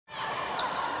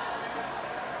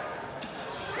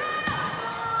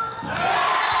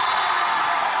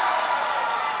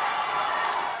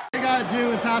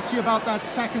ask you about that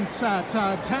second set.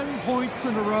 10 points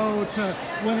in a row to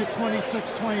win it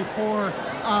 26-24.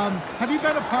 Have you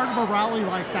been a part of a rally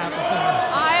like that before?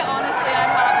 I haven't.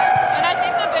 And I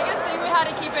think the biggest thing we had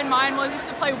to keep in mind was just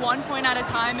to play 1 point at a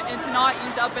time and to not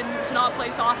ease up and to not play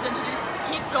soft and to just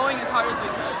keep going as hard as we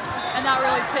could. And that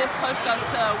really pushed us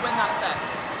to win that set.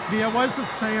 Via, what does it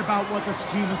say about what this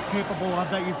team is capable of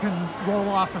that you can roll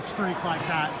off a streak like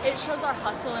that? It shows our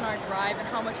hustle and our drive and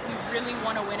how much we really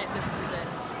want to win it this season.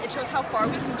 It shows how far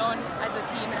we can go as a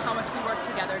team and how much we work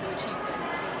together to achieve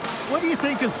things. What do you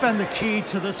think has been the key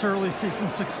to this early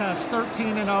season success?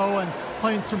 13-0 and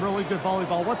playing some really good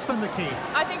volleyball. What's been the key?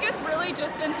 I think it's really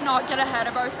just been to not get ahead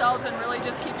of ourselves and really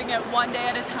just keeping it one day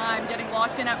at a time, getting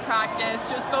locked in at practice,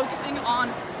 just focusing on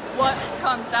what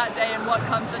comes that day and what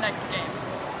comes the next game.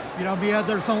 You know, Mia,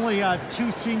 there's only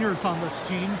 2 seniors on this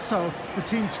team, so the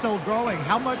team's still growing.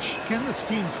 How much can this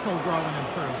team still grow and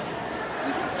improve?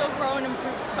 We can still grow and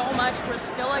improve so much. We're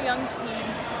still a young team.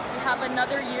 We have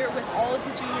another year with all of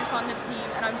the juniors on the team,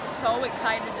 and I'm so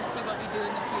excited to see what we do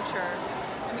in the future.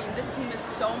 I mean, this team is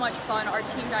so much fun. Our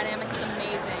team dynamic is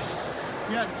amazing.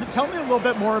 Yeah, tell me a little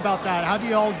bit more about that. How do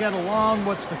you all get along?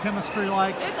 What's the chemistry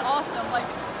like? It's awesome.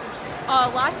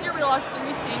 Last year we lost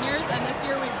 3 seniors, and this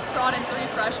year we brought in 3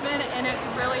 freshmen, and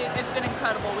it's been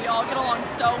incredible. We all get along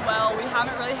so well. We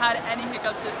haven't really had any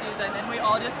hiccups this season, and we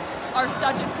all just are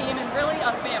such a team and really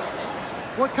a family.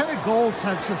 What kind of goals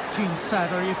has this team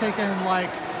set? Are you thinking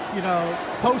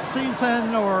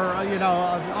postseason or,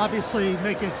 obviously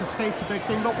making it to state's a big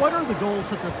thing, but what are the goals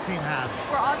that this team has?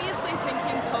 We're obviously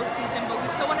thinking postseason, but we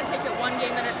still want to take it 1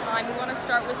 game at a time. We want to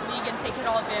start with league and take it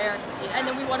all there, and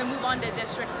then we want to move on to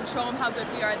districts and show them how good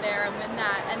we are there and win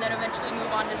that, and then eventually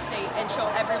move on to state and show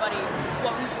everybody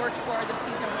what we've worked for this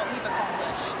season and what we've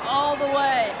accomplished. All the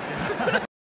way.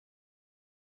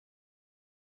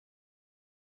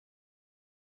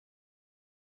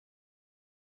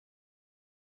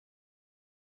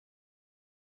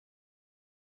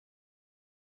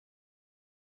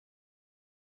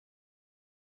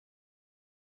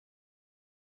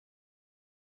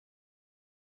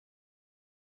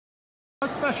 A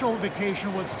special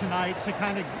vacation was tonight to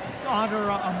kind of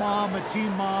honor a mom, a teen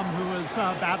mom who is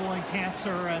battling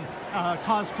cancer and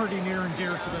caused pretty near and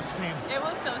dear to this team. It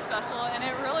was so special, and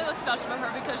it really was special to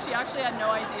her because she actually had no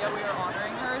idea we were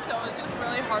honoring her, so it was just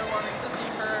really heartwarming to see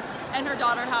her and her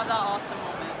daughter have that awesome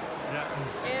moment.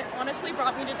 Yeah. It honestly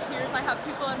brought me to tears. I have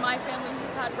people in my family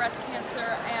who've had breast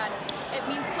cancer, and it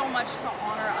means so much to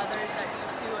honor others that do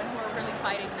too and who are really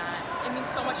fighting that. It means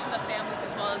so much to the families as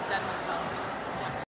well as them themselves.